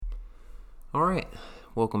All right,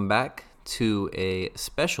 welcome back to a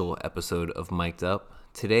special episode of Mic'd Up.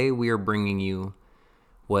 Today we are bringing you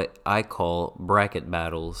what I call bracket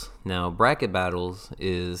battles. Now, bracket battles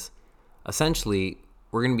is essentially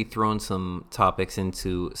we're going to be throwing some topics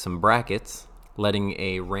into some brackets, letting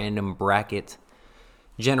a random bracket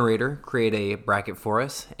generator create a bracket for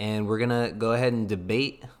us, and we're going to go ahead and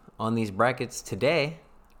debate on these brackets today.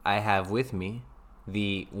 I have with me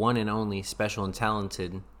the one and only special and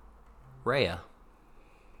talented Rea.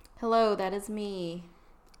 Hello, that is me.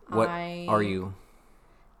 What are you?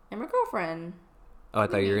 I'm a girlfriend. Oh, I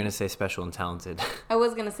thought you were going to say special and talented. I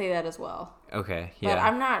was going to say that as well. Okay, yeah. But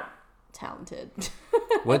I'm not talented.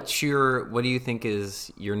 What do you think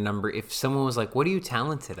is your number? If someone was like, what are you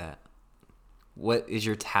talented at? What is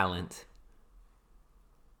your talent?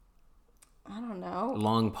 I don't know.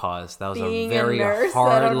 Long pause. That was Being a very nurse,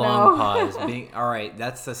 hard long pause. All right,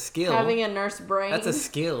 that's a skill. Having a nurse brain. That's a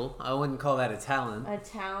skill. I wouldn't call that a talent. A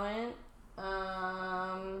talent?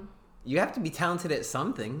 You have to be talented at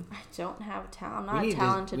something. I don't have talent. I'm not a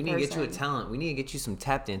talented person. We need to get you a talent. We need to get you some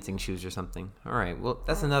tap dancing shoes or something. All right. Well,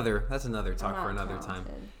 that's another talk for another time.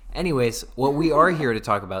 Anyways, what we are here to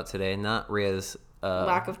talk about today, not Rhea's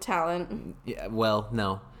lack of talent. Yeah, well,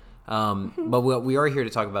 no. But what we are here to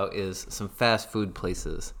talk about is some fast food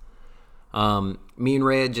places. Me and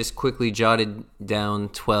Rea just quickly jotted down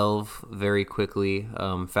 12 very quickly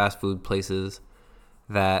fast food places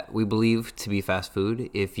that we believe to be fast food.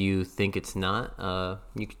 If you think it's not,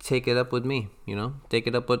 you can take it up with me. Take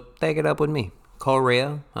it up with me. Call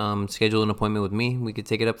Rea, schedule an appointment with me. We could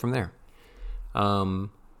take it up from there.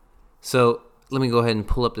 So let me go ahead and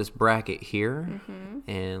pull up this bracket here,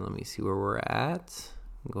 and let me see where we're at.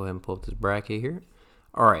 Go ahead and pull up this bracket here.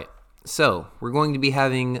 All right, so we're going to be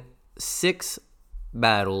having 6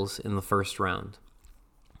 battles in the first round.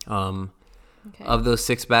 Of those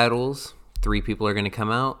 6 battles, 3 people are going to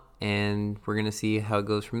come out, and we're going to see how it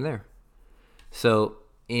goes from there. So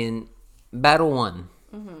in battle 1,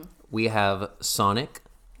 we have Sonic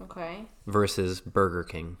versus Burger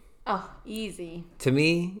King. Oh, easy. To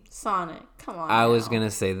me, Sonic. Come on. I was going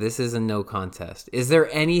to say this is a no contest. Is there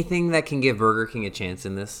anything that can give Burger King a chance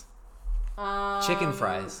in this? Chicken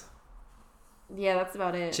fries. Yeah, that's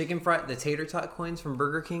about it. Chicken fry, the tater tot coins from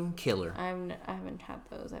Burger King, killer. I haven't had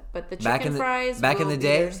those, but the chicken fries. Back in the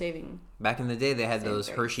day, they had those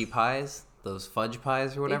Hershey pies, those fudge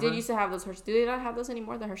pies or whatever. They did used to have those Hershey. Do they not have those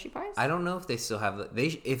anymore? The Hershey pies? I don't know if they still have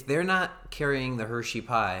if they're not carrying the Hershey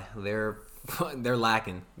pie, they're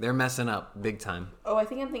lacking. They're messing up big time. Oh, I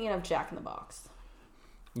think I'm thinking of Jack in the Box.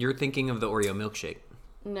 You're thinking of the Oreo milkshake.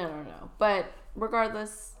 No. But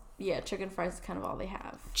regardless, yeah, chicken fries is kind of all they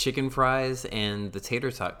have. Chicken fries and the tater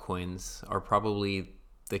tot coins are probably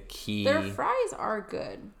the key. Their fries are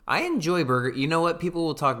good. I enjoy burger. You know what? People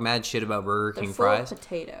will talk mad shit about Burger King fries. Full of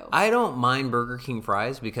potato. I don't mind Burger King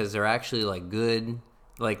fries because they're actually like good.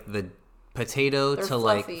 Like the potato they're to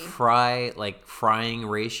fluffy. Frying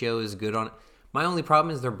ratio is good on it. My only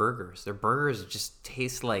problem is their burgers. Their burgers just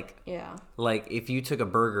taste like if you took a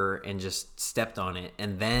burger and just stepped on it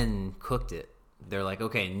and then cooked it. They're like,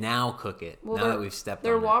 okay, now cook it. Now that we've stepped on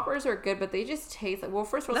it. Their Whoppers are good, but they just taste like, well,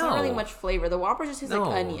 first of all, it's not really much flavor. The Whoppers just taste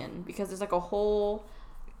like onion because there's like a whole,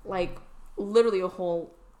 literally a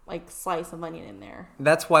whole, slice of onion in there.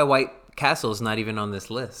 That's why White Castle is not even on this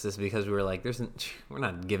list. Is because we were like, we're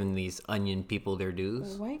not giving these onion people their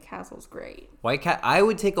dues. White Castle's great. I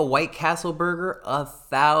would take a White Castle burger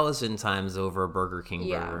 1,000 times over a Burger King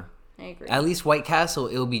burger. I agree. At least White Castle,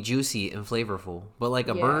 it'll be juicy and flavorful. But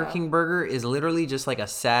a Burger King burger is literally just like a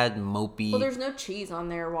sad, mopey. Well, there's no cheese on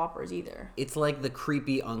their Whoppers either. It's like the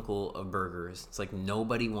creepy uncle of burgers. It's like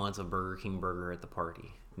nobody wants a Burger King burger at the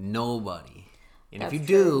party. Nobody. And if you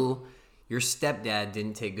do, your stepdad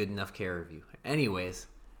didn't take good enough care of you. Anyways,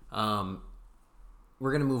 we're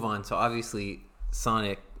going to move on. So obviously,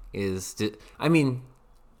 Sonic is...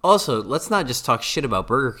 also, let's not just talk shit about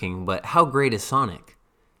Burger King, but how great is Sonic?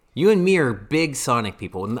 You and me are big Sonic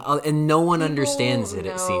people, and no one understands it,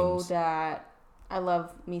 it seems. People know that I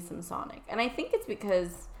love me some Sonic. And I think it's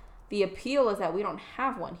because the appeal is that we don't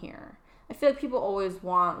have one here. I feel like people always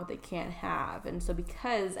want what they can't have. And so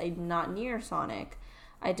because I'm not near Sonic,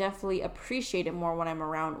 I definitely appreciate it more when I'm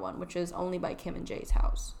around one, which is only by Kim and Jay's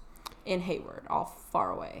house in Hayward, all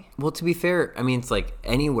far away. Well, to be fair, it's like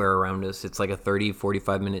anywhere around us, it's like a 30,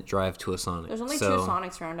 45-minute drive to a Sonic. There's only 2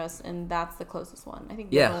 Sonics around us, and that's the closest one. I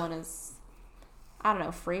think the other one is, I don't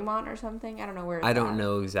know, Fremont or something. I don't know where it's I don't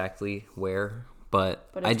know exactly where, but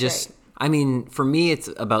I just, great. For me, it's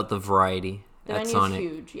about the variety at Sonic. The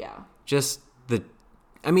menu's huge, yeah. Just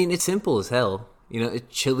it's simple as hell.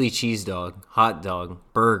 It's chili cheese dog, hot dog,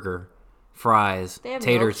 burger, fries, They have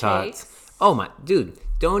tater milkshakes. tots. Oh my, dude,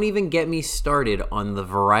 don't even get me started on the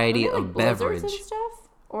variety Are they, like, of blizzards beverage. and stuff?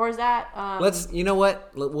 Or is that You know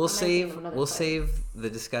what? We'll thinking save of another we'll flavor. save the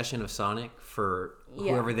discussion of Sonic for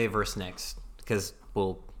Yeah. whoever they verse next, because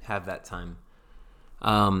we'll have that time.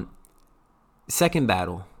 Second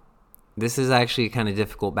battle. This is actually a kind of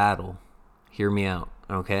difficult battle. Hear me out,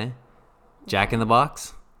 okay? Jack in the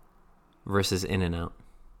Box versus In-N-Out.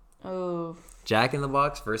 Oh, Jack in the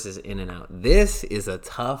Box versus In-N-Out. This is a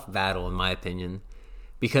tough battle, in my opinion,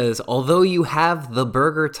 because although you have the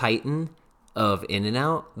burger titan of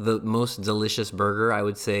In-N-Out, the most delicious burger, I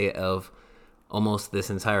would say, of almost this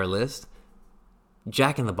entire list,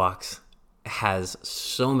 Jack in the Box has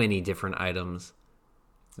so many different items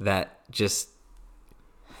that just...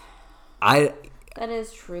 that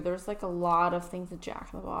is true. There's like a lot of things at Jack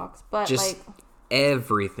in the Box, but just like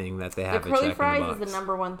everything that they the have at curly Jack fries in the Box. is the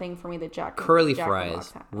number one thing for me that Curly Jack in the fries,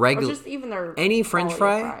 Box has. regular, Or just even their any French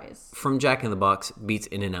quality fry of fries. from Jack in the Box beats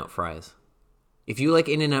In-N-Out fries. If you like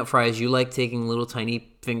In-N-Out fries, you like taking little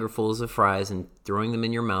tiny fingerfuls of fries and throwing them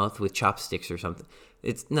in your mouth with chopsticks or something.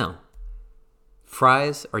 No.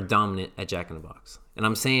 Fries are dominant at Jack in the Box. And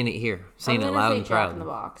I'm saying it here. I'm saying it loud and proud. Jack in the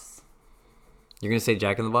Box. You're going to say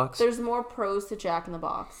Jack in the Box? There's more pros to Jack in the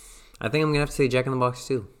Box. I think I'm going to have to say Jack in the Box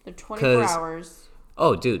too. They're 24 hours.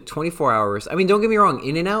 Oh, dude, 24 hours. I mean, don't get me wrong.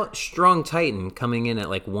 In-N-Out, strong titan coming in at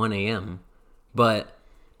like 1 a.m. But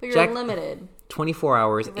you're limited. 24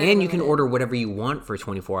 hours. Very And you can limited. order whatever you want for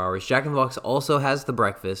 24 hours. Jack in the Box also has the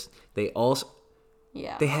breakfast. They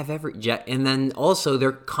have and then also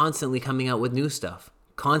they're constantly coming out with new stuff.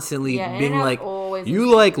 Constantly being In-N-Out's like, always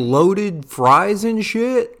you like loaded fries and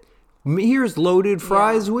shit? Here's loaded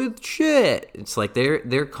fries with shit. It's like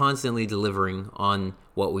they're constantly delivering on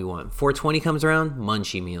what we want. 420 comes around,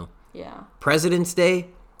 munchie meal. Yeah. President's Day,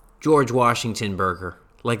 George Washington burger.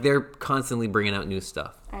 Like they're constantly bringing out new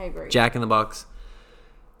stuff. I agree. Jack in the Box.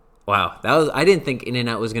 Wow, I didn't think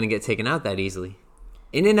In-N-Out was going to get taken out that easily.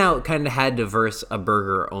 In-N-Out kind of had to verse a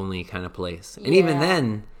burger only kind of place. And even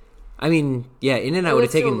then, I mean, yeah, In-N-Out would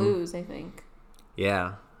have taken lose, I think.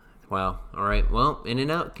 Yeah. Wow. All right. Well,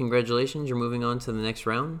 In-N-Out, congratulations. You're moving on to the next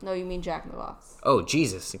round. No, you mean Jack in the Box. Oh,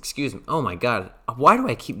 Jesus. Excuse me. Oh, my God. Why do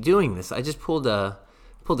I keep doing this? I just pulled a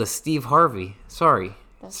Steve Harvey. Sorry.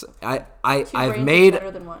 I've made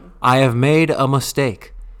better than one. I have made a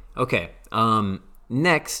mistake. Okay.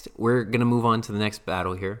 Next, we're going to move on to the next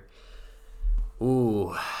battle here.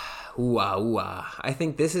 Ooh. I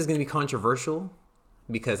think this is going to be controversial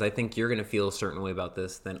because I think you're going to feel a certain way about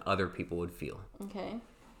this than other people would feel. Okay.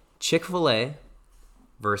 Chick-fil-A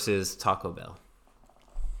versus Taco Bell.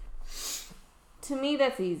 To me,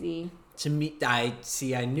 that's easy. To me, I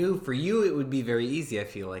knew for you it would be very easy, I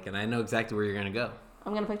feel like, and I know exactly where you're going to go.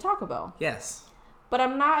 I'm going to play Taco Bell. Yes. But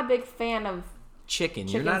I'm not a big fan of chicken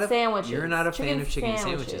sandwiches. You're not a fan of chicken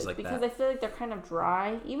sandwiches like because that. I feel like they're kind of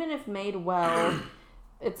dry. Even if made well,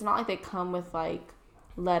 it's not like they come with like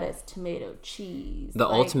lettuce, tomato, cheese. The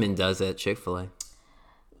Ultimate does at Chick-fil-A.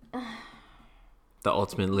 The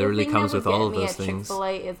Ultimate literally comes with all of those things.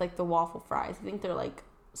 Chick-fil-A is like the waffle fries. I think they're like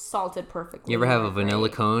salted perfectly. You ever have a vanilla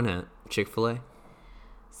cone at Chick-fil-A?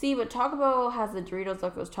 See, but Taco Bell has the Doritos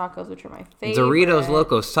Locos Tacos, which are my favorite. Doritos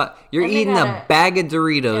Locos You're eating a bag of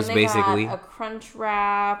Doritos, and they basically. Got a Crunch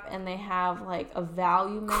Wrap, and they have like a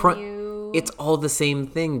value menu. It's all the same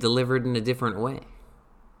thing delivered in a different way.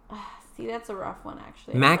 See, that's a rough one,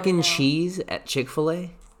 actually. Mac and cheese at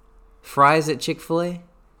Chick-fil-A? Fries at Chick-fil-A?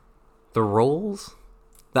 The rolls?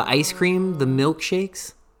 The ice cream? The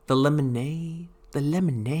milkshakes? The lemonade?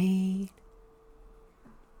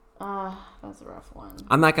 That's a rough one.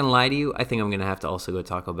 I'm not going to lie to you. I think I'm going to have to also go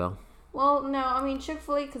Taco Bell. Well, no, I mean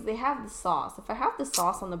Chick-fil-A because they have the sauce. If I have the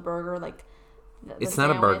sauce on the burger, like it's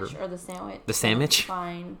not a burger. Or the sandwich. The sandwich?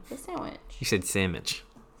 Fine. The sandwich. You said sandwich.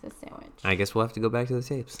 It's a sandwich. I guess we'll have to go back to the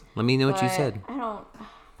tapes. Let me know what you said. I don't.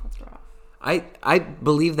 That's rough. I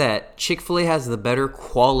believe that Chick-fil-A has the better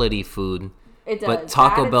quality food. It does. But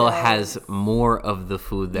Taco Bell has more of the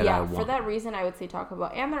food that I want. For that reason, I would say Taco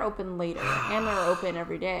Bell. And they're open later. And they're open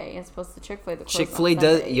every day. As opposed to Chick-fil-A. Chick-fil-A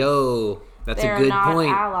does... Yo, that's a good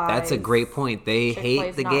point. Allies. That's a great point. They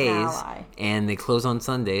hate the gays. An and they close on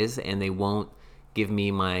Sundays. And they won't give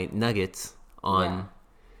me my nuggets on...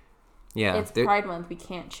 Yeah. It's Pride Month. We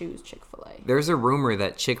can't choose Chick-fil-A. There's a rumor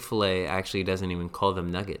that Chick-fil-A actually doesn't even call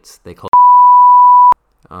them nuggets. They call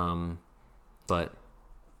but...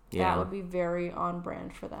 Yeah. That would be very on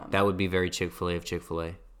brand for them. That would be very Chick-fil-A of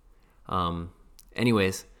Chick-fil-A.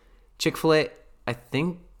 Anyways, Chick-fil-A, I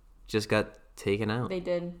think, just got taken out. They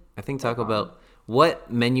did. I think Taco Bell.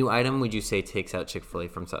 What menu item would you say takes out Chick-fil-A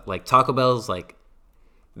from... Like, Taco Bell's, like...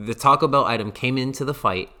 The Taco Bell item came into the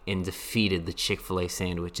fight and defeated the Chick-fil-A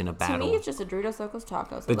sandwich in a battle. To me, it's just a Doritos Locos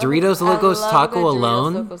Tacos. The Doritos Locos Taco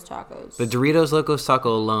alone? Doritos Locos Tacos. The Doritos Locos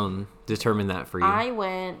Taco alone determined that for you. I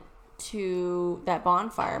went to that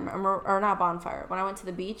bonfire, or not bonfire, when I went to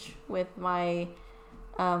the beach with my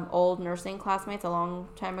old nursing classmates a long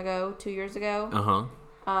time ago, 2 years ago.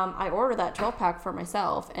 I ordered that 12-pack for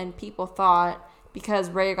myself, and people thought, because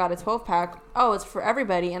Rea got a 12-pack, oh, it's for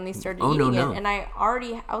everybody, and they started eating it. And I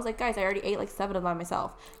was like, guys, I already ate like 7 of them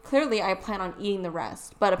myself. Clearly, I plan on eating the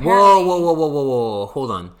rest, but apparently... Whoa,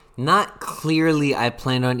 hold on. Not clearly I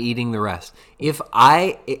plan on eating the rest. If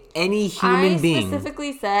any human being... I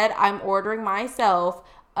specifically said I'm ordering myself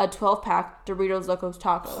a 12-pack Doritos Locos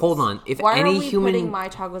Tacos. Hold on. Why are we putting my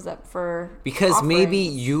tacos up for Because offerings? Maybe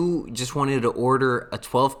you just wanted to order a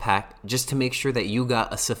 12-pack just to make sure that you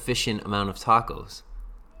got a sufficient amount of tacos.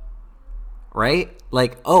 Right?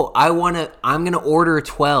 Like, I'm going to order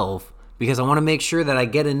 12 because I want to make sure that I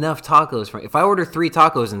get enough tacos. If I order 3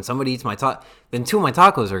 tacos and somebody eats my then 2 of my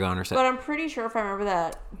tacos are gone or something. But I'm pretty sure if I remember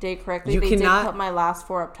that day correctly, they did put my last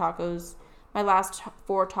 4 tacos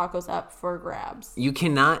up for grabs. You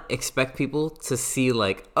cannot expect people to see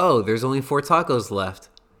like, there's only 4 tacos left.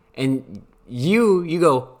 And you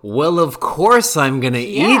go, well, of course I'm going to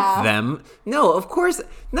eat them. No, of course.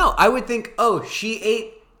 No, I would think, she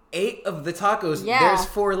ate 8 of the tacos. Yeah. There's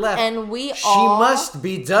 4 left. And she must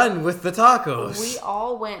be done with the tacos. We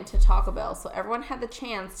all went to Taco Bell, so everyone had the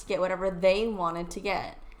chance to get whatever they wanted to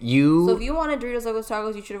get. So if you wanted Doritos Locos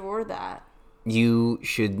Tacos, you should have ordered that. You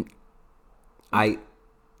should...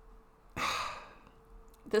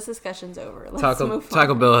 This discussion's over. Let's move on.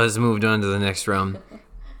 Taco Bell has moved on to the next round.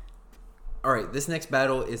 All right, this next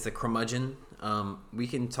battle is the curmudgeon. We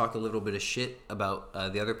can talk a little bit of shit about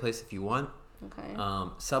the other place if you want. Okay.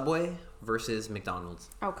 Subway versus McDonald's.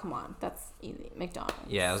 Oh, come on. That's easy. McDonald's.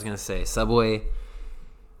 Yeah, I was going to say Subway.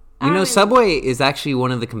 Subway is actually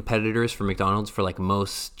one of the competitors for McDonald's for like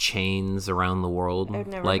most chains around the world. I've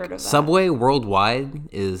never heard of that. Subway worldwide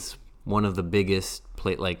is one of the biggest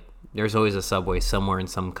there's always a Subway somewhere in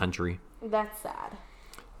some country. That's sad.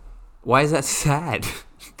 Why is that sad?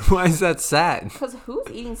 Why is that sad? Because who's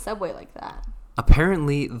eating Subway like that?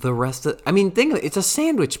 Apparently, the rest of... I mean, think of it. It's a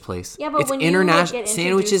sandwich place. Yeah, but it's when you get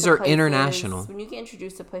sandwiches are international. When you get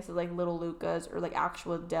introduced to places like Little Luca's or like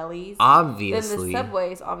actual delis... Obviously. Then the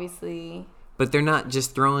Subways, obviously... But they're not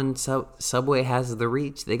just throwing... Subway has the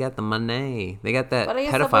reach. They got the money. They got that pedophile money. But I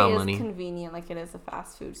guess Subway is convenient like it is a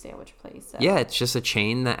fast food sandwich place. So. Yeah, it's just a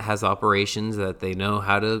chain that has operations that they know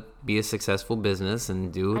how to be a successful business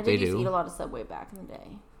and do what they do. I used to eat a lot of Subway back in the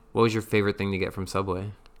day. What was your favorite thing to get from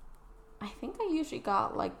Subway? I think I usually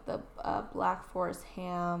got like the Black Forest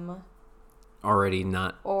ham. Already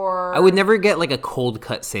not. Or I would never get like a cold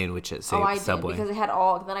cut sandwich at Subway. Did because it had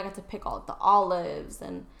all. Then I got to pick all the olives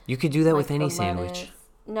and. You could do that with any sandwich.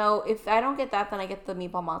 No, if I don't get that, then I get the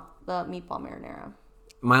meatball marinara.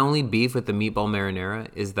 My only beef with the meatball marinara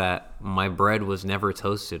is that my bread was never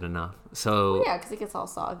toasted enough. So because it gets all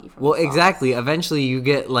soggy from the sauce. Exactly. Eventually you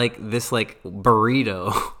get like this like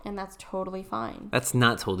burrito. And that's totally fine. That's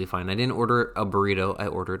not totally fine. I didn't order a burrito. I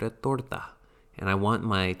ordered a torta. And I want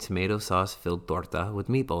my tomato sauce filled torta with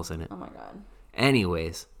meatballs in it. Oh my God.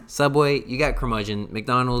 Anyways, Subway, you got curmudgeon.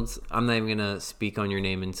 McDonald's, I'm not even going to speak on your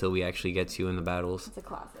name until we actually get to you in the battles. It's a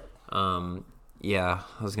classic. Yeah,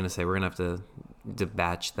 I was going to say, we're going to have to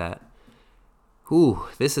debatch that. Ooh,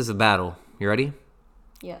 this is a battle. You ready?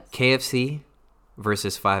 Yes. KFC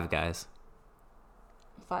versus Five Guys.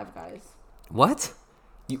 Five Guys. What?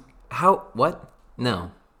 What?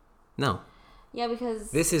 No. Yeah,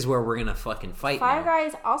 because... This is where we're going to fucking fight Five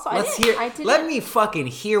Guys also... Let me fucking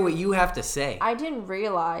hear what you have to say. I didn't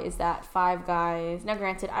realize that Five Guys... Now,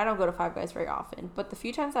 granted, I don't go to Five Guys very often, but the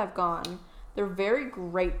few times I've gone, they're very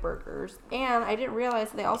great burgers. And I didn't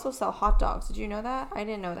realize that they also sell hot dogs. Did you know that? I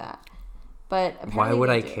didn't know that. But apparently why would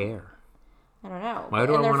I care? I don't know. Why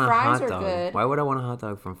do I want a hot dog? Good. Why would I want a hot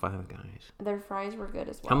dog from Five Guys? Their fries were good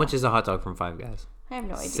as well. How much is a hot dog from Five Guys? I have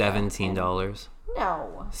no idea. $17?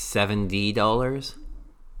 No. $70?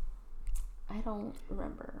 I don't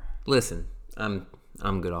remember. Listen, I'm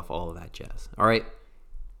good off all of that jazz. All right.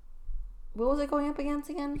 What was it going up against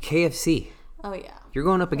again? KFC. Oh yeah. You're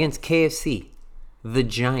going up against KFC. The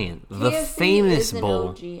giant, KFC the famous is bowl.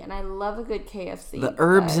 OG, and I love a good KFC. The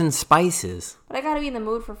herbs and spices. But I gotta be in the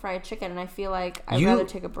mood for fried chicken, and I feel like I'd rather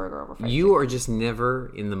take a burger over fried chicken. You are just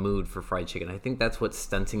never in the mood for fried chicken. I think that's what's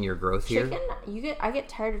stunting your growth here. I get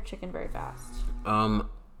tired of chicken very fast.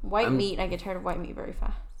 Meat, I get tired of white meat very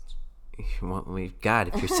fast.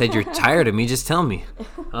 God, if you said you're tired of me, just tell me.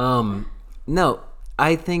 No,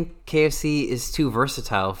 I think KFC is too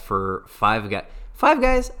versatile for Five Guys. Five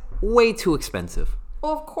Guys, way too expensive.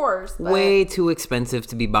 Well, of course. Way too expensive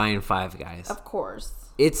to be buying Five Guys. Of course.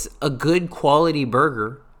 It's a good quality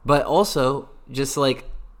burger, but also just like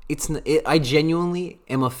I genuinely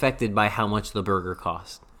am affected by how much the burger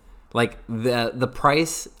costs. Like the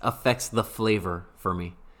price affects the flavor for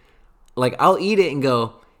me. Like I'll eat it and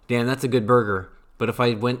go, damn, that's a good burger. But if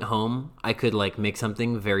I went home, I could like make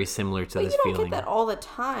something very similar to this feeling. You don't get that all the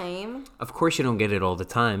time. Of course you don't get it all the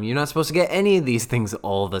time. You're not supposed to get any of these things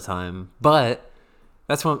all the time. But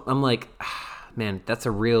that's what I'm like, man, that's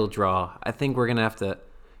a real draw. I think we're going to have to...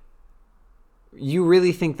 You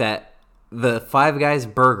really think that the Five Guys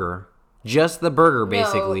burger, just the burger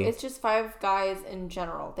basically... No, it's just Five Guys in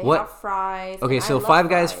general. They what? have fries. Okay, so Five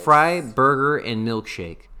Guys fry, burger, and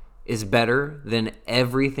milkshake is better than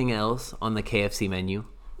everything else on the KFC menu.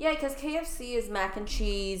 Yeah, because KFC is mac and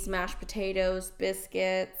cheese, mashed potatoes,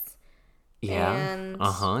 biscuits. Yeah.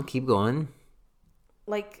 And keep going.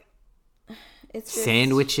 Like, it's just...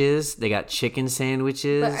 Sandwiches. They got chicken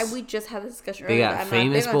sandwiches. But we just had this discussion earlier. They got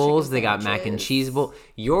famous bowls. They got sandwiches. mac and cheese bowl.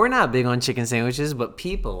 You're not big on chicken sandwiches, but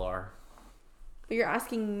people are. But you're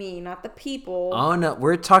asking me, not the people. Oh, no.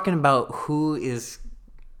 We're talking about who is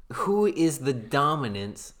the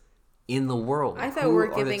dominance in the world. I thought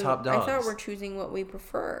the top dogs? I thought we're choosing what we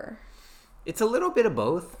prefer. It's a little bit of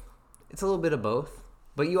both.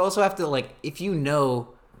 But you also have to, like, if you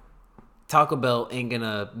know Taco Bell ain't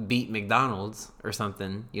gonna beat McDonald's or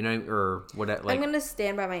something, you know, or whatever. Like, I'm gonna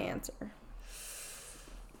stand by my answer.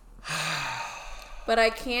 But I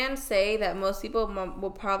can say that most people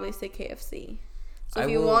will probably say KFC. So if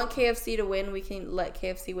you want KFC to win, we can let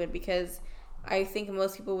KFC win because I think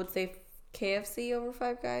most people would say KFC over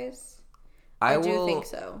Five Guys. I do think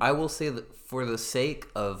so. I will say that for the sake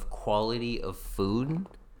of quality of food,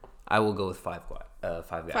 I will go with Five Guys.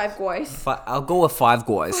 Five Guys. I'll go with Five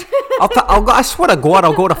Guys. I swear to God,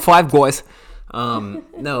 I'll go to Five Guys.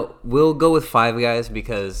 No, we'll go with Five Guys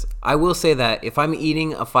because I will say that if I'm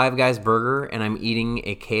eating a Five Guys burger and I'm eating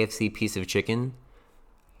a KFC piece of chicken,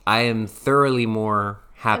 I am thoroughly more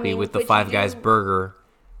happy with the Five Guys burger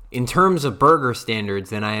in terms of burger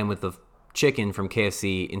standards than I am with the chicken from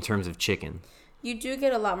KFC in terms of chicken. You do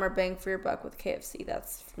get a lot more bang for your buck with KFC.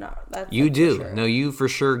 That's you do. For sure. No, you for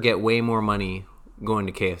sure get way more money going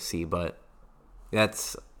to KFC, but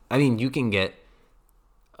you can get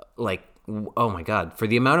like, oh my God, for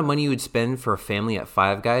the amount of money you would spend for a family at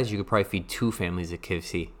Five Guys, you could probably feed 2 families at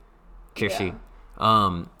KFC.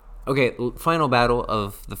 Yeah. Okay, final battle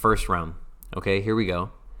of the first round. Okay, here we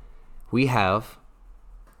go. We have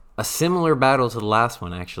a similar battle to the last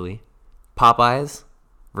one, actually. Popeyes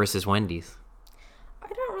versus Wendy's. I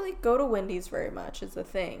don't really go to Wendy's very much is the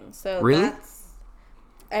thing. So really?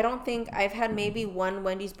 I don't think I've had maybe one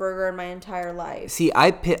Wendy's burger in my entire life. See,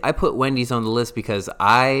 I put Wendy's on the list because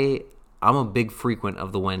I'm a big frequent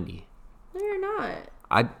of the Wendy. No, you're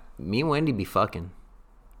not. Me and Wendy be fucking.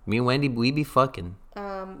 Me and Wendy, we be fucking.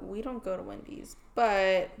 We don't go to Wendy's,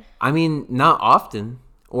 but... I mean, not often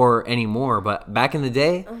or anymore, but back in the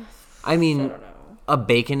day, I don't know. A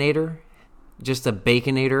Baconator, just a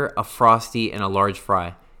Baconator, a Frosty, and a large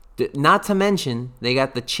fry. Not to mention, they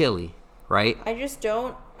got the chili, right? I just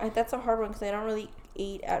don't... that's a hard one because I don't really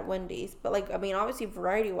eat at Wendy's. But, obviously,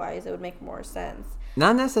 variety-wise, it would make more sense.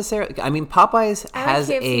 Not necessarily. I mean, Popeyes has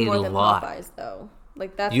KFC a more than lot. Popeyes, though.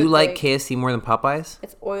 That's you like KFC more than Popeyes?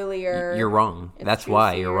 It's oilier. You're wrong. That's juicier.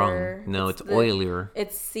 Why you're wrong. No, it's oilier.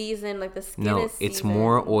 It's seasoned, the skin is seasoned. It's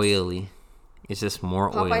more oily. It's just more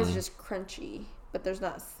oily. Popeyes is just crunchy, but there's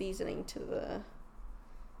not seasoning to the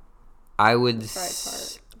fried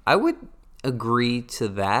part. I would agree to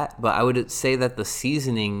that, but I would say that the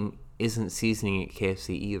seasoning isn't seasoning at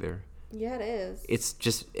KFC either. Yeah, it is. It's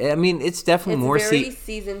just, it's definitely more very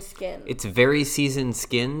seasoned skin. It's very seasoned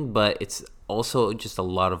skin, but it's also just a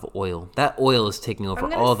lot of oil. That oil is taking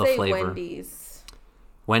over all the flavor.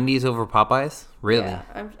 Wendy's over Popeyes? Really? Yeah,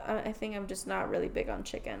 I think I'm just not really big on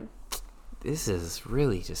chicken. This is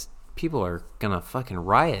really just, people are gonna fucking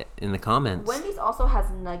riot in the comments. Wendy's also has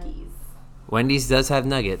nuggies. Wendy's does have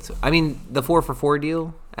nuggets. I mean, the 4 for $4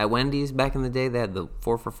 deal at Wendy's back in the day, they had the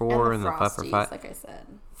 4 for $4 and the 5 for $5. Like I said.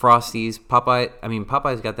 Frosties,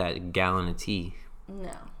 Popeye's got that gallon of tea.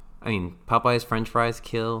 No. Popeye's French fries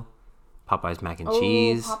kill. Popeye's mac and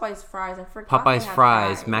cheese. Popeye's fries. I forgot. Popeye's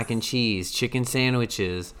fries, mac and cheese, chicken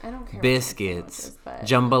sandwiches, I don't care biscuits, but...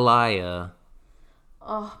 jambalaya.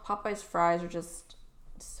 Oh, Popeye's fries are just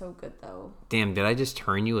so good, though. Damn, did I just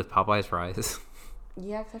turn you with Popeye's fries?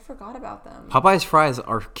 Yeah, because I forgot about them. Popeye's fries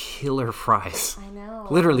are killer fries. I know.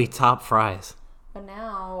 Literally top fries. But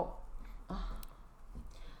now...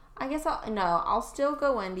 I guess I'll still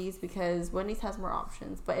go Wendy's because Wendy's has more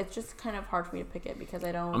options, but it's just kind of hard for me to pick it because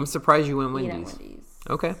I don't. I'm surprised you went eat Wendy's. at Wendy's.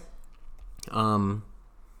 Okay.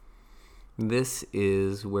 This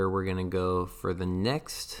is where we're gonna go for the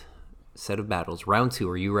next set of battles. Round 2.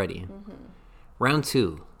 Are you ready? Mm-hmm. Round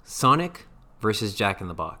 2. Sonic versus Jack in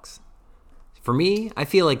the Box. For me, I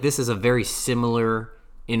feel like this is a very similar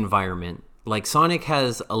environment. Like Sonic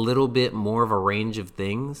has a little bit more of a range of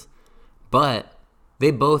things, but they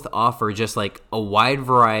both offer just like a wide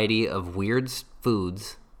variety of weird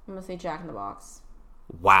foods. I'm gonna say Jack in the Box.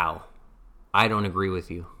 Wow. I don't agree with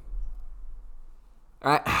you.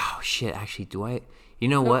 Oh shit! Actually, do I? You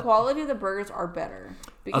know what? The quality of the burgers are better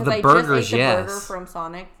because the I burgers, just ate the yes. burger from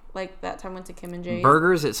Sonic. Like that time I went to Kim and Jay's.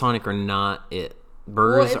 Burgers at Sonic are not it.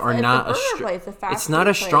 Burgers are not it's not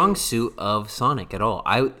a strong suit of Sonic at all.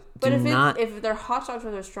 But if they're hot dogs or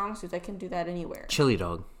they're strong suits, I can do that anywhere. Chili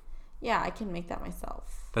dog. Yeah, I can make that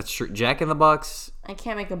myself. That's true. Jack in the Box. I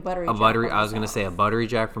can't make a buttery. I was gonna say a buttery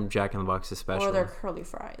Jack from Jack in the Box is special. Or their curly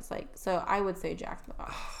fries. So I would say Jack in the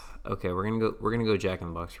Box. Okay, we're gonna go Jack in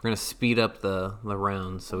the Box. We're gonna speed up the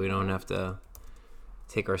rounds so we don't have to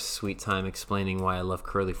take our sweet time explaining why I love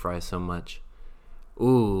curly fries so much.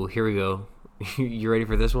 Ooh, here we go. You ready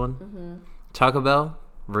for this one? Mm-hmm. Taco Bell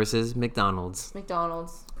versus McDonald's.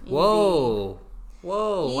 McDonald's. Easy. Whoa.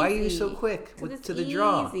 Easy. Why are you so quick to the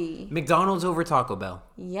draw? McDonald's over Taco Bell.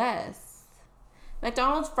 Yes.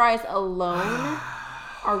 McDonald's fries alone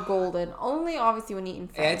are golden. Only obviously when eating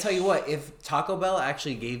fresh. Hey, I tell you what, if Taco Bell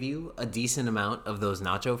actually gave you a decent amount of those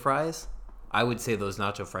nacho fries, I would say those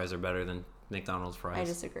nacho fries are better than McDonald's fries. I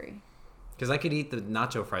disagree. Because I could eat the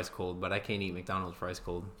nacho fries cold, but I can't eat McDonald's fries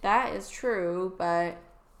cold. That is true, but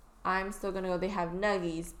I'm still going to go. They have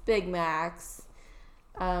Nuggies, Big Macs,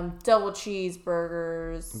 double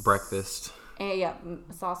cheeseburgers. Breakfast. And yeah,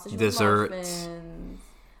 sausage desserts. Muffins.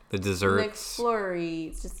 The desserts. McFlurry.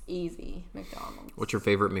 It's just easy. McDonald's. What's your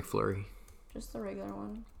favorite McFlurry? Just the regular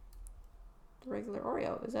one. The regular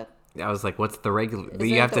Oreo. Is that? I was like, what's the regular?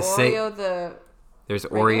 You have to say. There's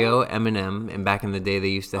Oreo, M&M, and back in the day they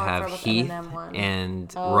used to have Heath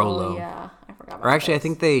and Rolo. Yeah, I forgot about Or actually, those. I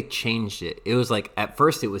think they changed it. It was like, at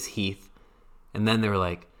first it was Heath, and then they were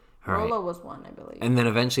like, all right. Rolo was one, I believe. And then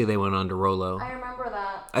eventually they went on to Rolo. I remember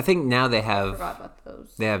that. I think now they have. I forgot about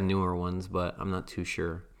those. They have newer ones, but I'm not too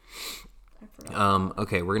sure. I forgot.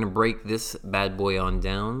 Okay, we're gonna break this bad boy on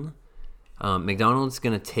down. McDonald's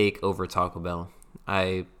gonna take over Taco Bell.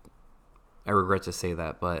 I regret to say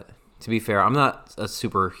that, but to be fair, I'm not a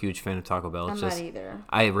super huge fan of Taco Bell. I'm not either.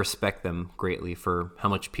 I respect them greatly for how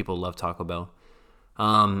much people love Taco Bell.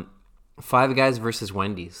 Five Guys versus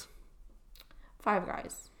Wendy's. Five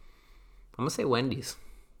Guys. I'm gonna say Wendy's.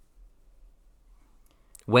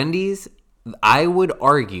 Wendy's, I would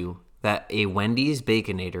argue that a Wendy's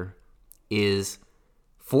Baconator is,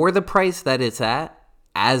 for the price that it's at,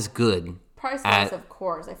 as good. Price-wise, of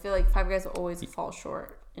course. I feel like Five Guys will always fall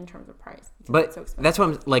short in terms of price. But that's what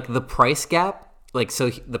I'm, like, the price gap, like, so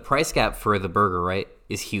the price gap for the burger, right,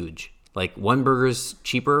 is huge. Like, one burger's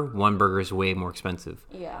cheaper, one burger's way more expensive.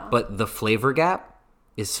 Yeah. But the flavor gap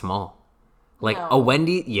is small. Like, a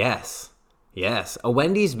Wendy's, yes. A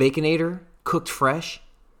Wendy's Baconator, cooked fresh,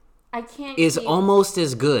 is almost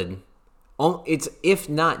as good. It's, if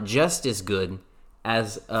not just as good,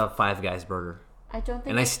 as a Five Guys burger. I don't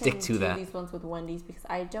think and I stick to that. These ones with Wendy's because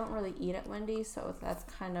I don't really eat at Wendy's, so that's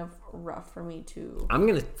kind of rough for me to. I'm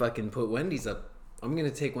gonna fucking put Wendy's up. I'm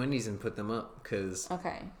gonna take Wendy's and put them up because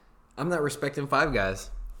I'm not respecting Five Guys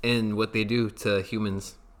and what they do to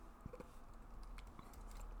humans.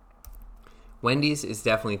 Wendy's is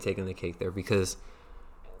definitely taking the cake there because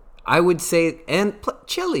I would say, and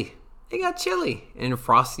chili. They got chili and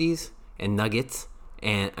Frosties and nuggets.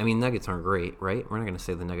 And, I mean, nuggets aren't great, right? We're not going to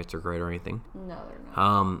say the nuggets are great or anything. No, they're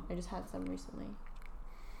not. I just had some recently.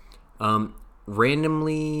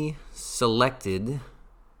 Randomly selected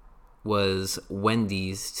was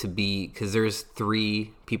Wendy's to be, because there's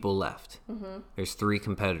 3 people left. Mm-hmm. There's 3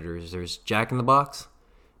 competitors. There's Jack in the Box,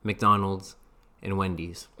 McDonald's, and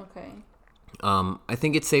Wendy's. Okay. I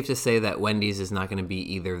think it's safe to say that Wendy's is not going to be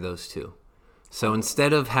either of those 2. So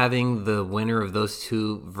instead of having the winner of those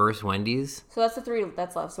 2 versus Wendy's... So that's the 3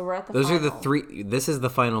 that's left. So we're at the final. Those are the 3... This is the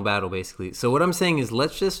final battle, basically. So what I'm saying is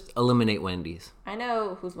let's just eliminate Wendy's. I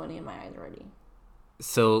know who's winning in my eyes already.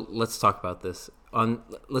 So let's talk about this.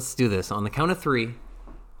 Let's do this. On the count of 3,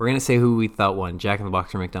 we're going to say who we thought won. Jack in the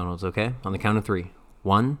Box or McDonald's, okay? On the count of 3.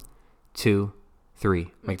 1, 2,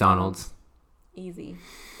 3. McDonald's. Easy.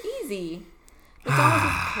 McDonald's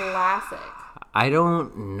is classic. I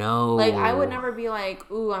don't know. Like, I would never be like,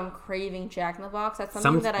 ooh, I'm craving Jack in the Box. That's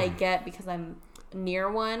something that I get because I'm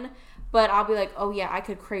near one. But I'll be like, oh yeah, I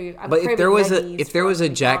could crave. But if there was a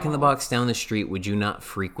Jack in the Box down the street, would you not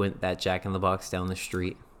frequent that Jack in the Box down the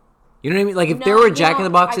street? You know what I mean? Like if there were Jack in the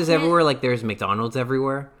Boxes everywhere, like there's McDonald's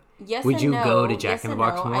everywhere. Yes, would you go to Jack yes in the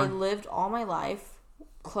Box more? I lived all my life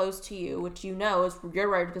close to you, which you know is you're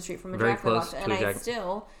right up the street from a Jack in the Box, and I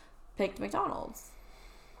still picked McDonald's.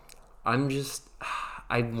 I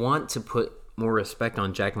want to put more respect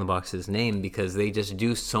on Jack in the Box's name because they just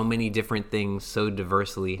do so many different things so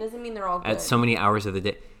diversely. Doesn't mean they're all good. At so many hours of the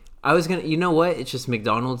day. You know what? It's just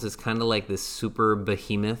McDonald's is kind of like this super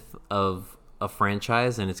behemoth of a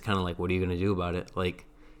franchise, and it's kind of like, what are you going to do about it? Like,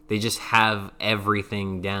 they just have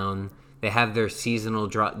everything down. They have their seasonal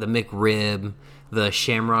drop, the McRib, the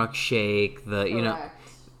Shamrock Shake, and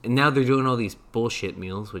now they're doing all these bullshit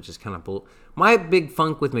meals, which is kind of My big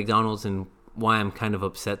funk with McDonald's and why I'm kind of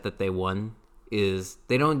upset that they won is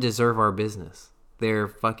they don't deserve our business. They're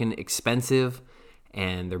fucking expensive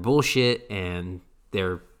and they're bullshit and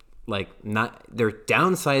they're they're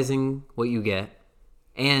downsizing what you get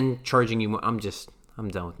and charging you more. I'm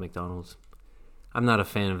done with McDonald's. I'm not a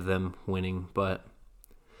fan of them winning, but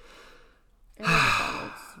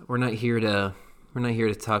we're not here to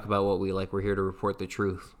talk about what we like. We're here to report the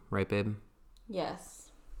truth, right, babe?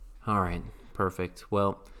 Yes. All right, perfect.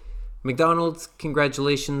 Well, McDonald's,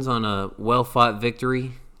 congratulations on a well-fought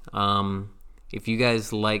victory. If you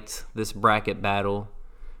guys liked this bracket battle,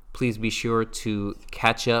 please be sure to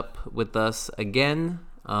catch up with us again.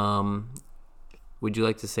 Would you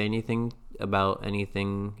like to say anything about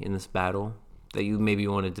anything in this battle that you maybe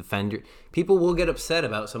want to defend? People will get upset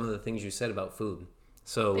about some of the things you said about food.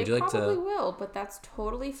 So would you like to? They probably will, but that's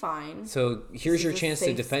totally fine. So here's your chance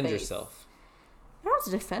to defend yourself. I don't have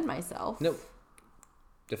to defend myself. No.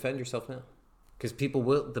 Defend yourself now, because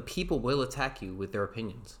the people will attack you with their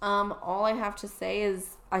opinions. All I have to say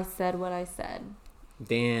is I said what I said.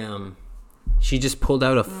 Damn, she just pulled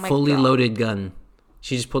out a fully loaded gun.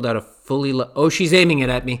 She just pulled out a fully. Oh, she's aiming it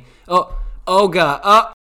at me. Oh God.